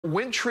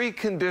Wintry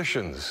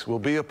conditions will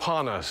be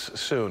upon us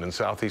soon in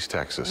southeast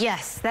Texas.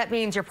 Yes, that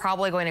means you're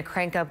probably going to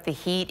crank up the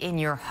heat in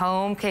your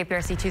home.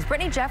 KPRC2's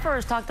Brittany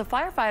Jeffers talked to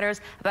firefighters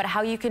about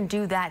how you can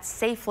do that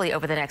safely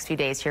over the next few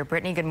days here.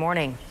 Brittany, good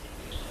morning.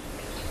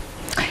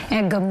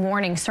 And good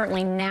morning.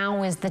 Certainly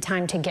now is the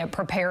time to get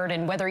prepared.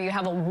 And whether you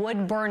have a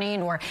wood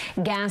burning or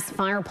gas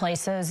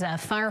fireplaces,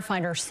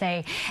 firefighters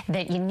say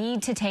that you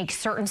need to take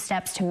certain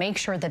steps to make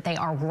sure that they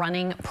are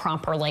running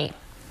properly.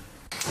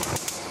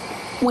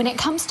 When it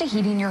comes to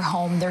heating your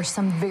home, there's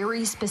some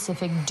very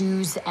specific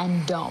do's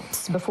and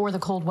don'ts. Before the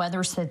cold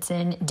weather sets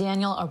in,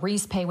 Daniel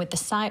Arispe with the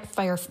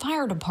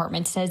Fire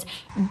Department says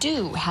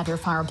do have your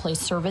fireplace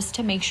serviced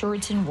to make sure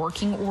it's in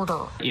working order.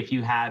 If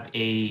you have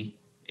a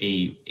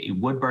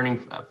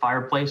wood-burning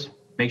fireplace,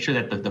 make sure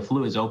that the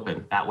flue is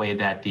open. That way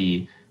that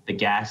the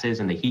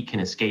gases and the heat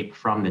can escape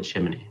from the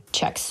chimney.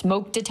 Check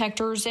smoke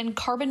detectors and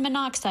carbon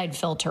monoxide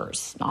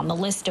filters. On the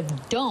list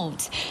of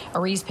don'ts,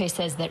 Arispe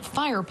says that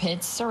fire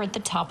pits are at the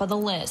top of the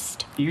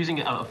list. If you're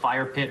using a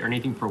fire pit or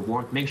anything for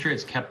warmth, make sure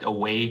it's kept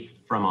away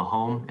from a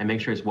home and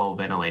make sure it's well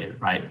ventilated,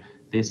 right?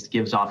 This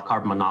gives off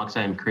carbon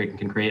monoxide and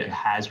can create a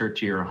hazard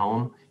to your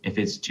home if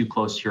it's too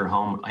close to your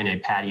home in a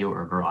patio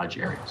or garage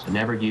area. So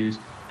never use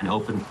an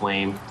open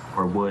flame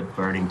or wood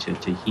burning to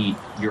heat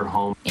your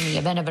home. In the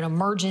event of an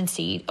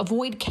emergency,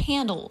 avoid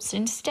candles.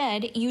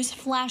 Instead, use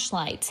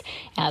flashlights.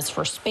 As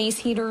for space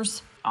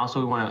heaters, also,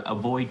 we want to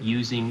avoid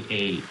using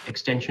a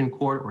extension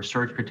cord or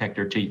surge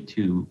protector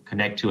to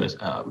connect to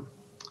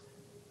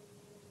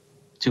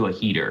a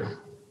heater.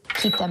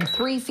 Keep them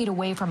 3 feet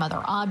away from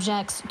other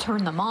objects,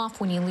 turn them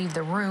off when you leave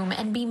the room,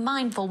 and be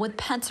mindful with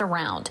pets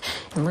around.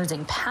 And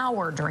losing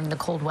power during the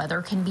cold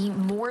weather can be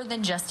more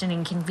than just an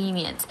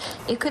inconvenience.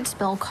 It could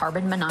spell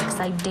carbon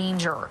monoxide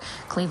danger.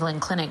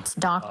 Cleveland Clinic's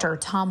Dr.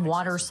 Tom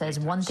Waters says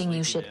one thing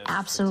you should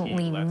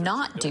absolutely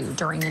not do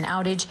during an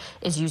outage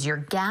is use your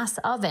gas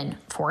oven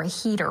for a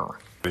heater.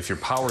 If your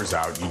power's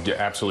out, you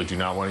absolutely do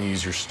not want to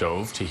use your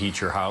stove to heat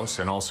your house.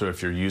 And also,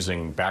 if you're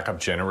using backup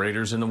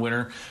generators in the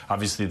winter,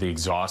 obviously the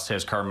exhaust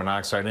has carbon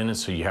monoxide in it,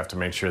 so you have to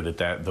make sure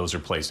that those are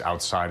placed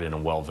outside in a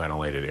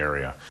well-ventilated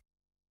area.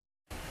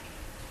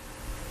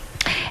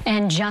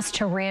 And just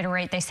to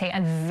reiterate, they say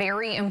a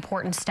very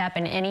important step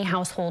in any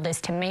household is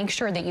to make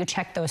sure that you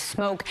check those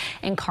smoke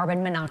and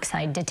carbon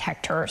monoxide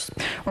detectors.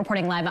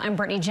 Reporting live, I'm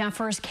Brittany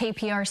Jeffers,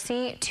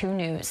 KPRC 2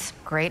 News.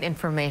 Great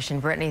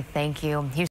information, Brittany. Thank you.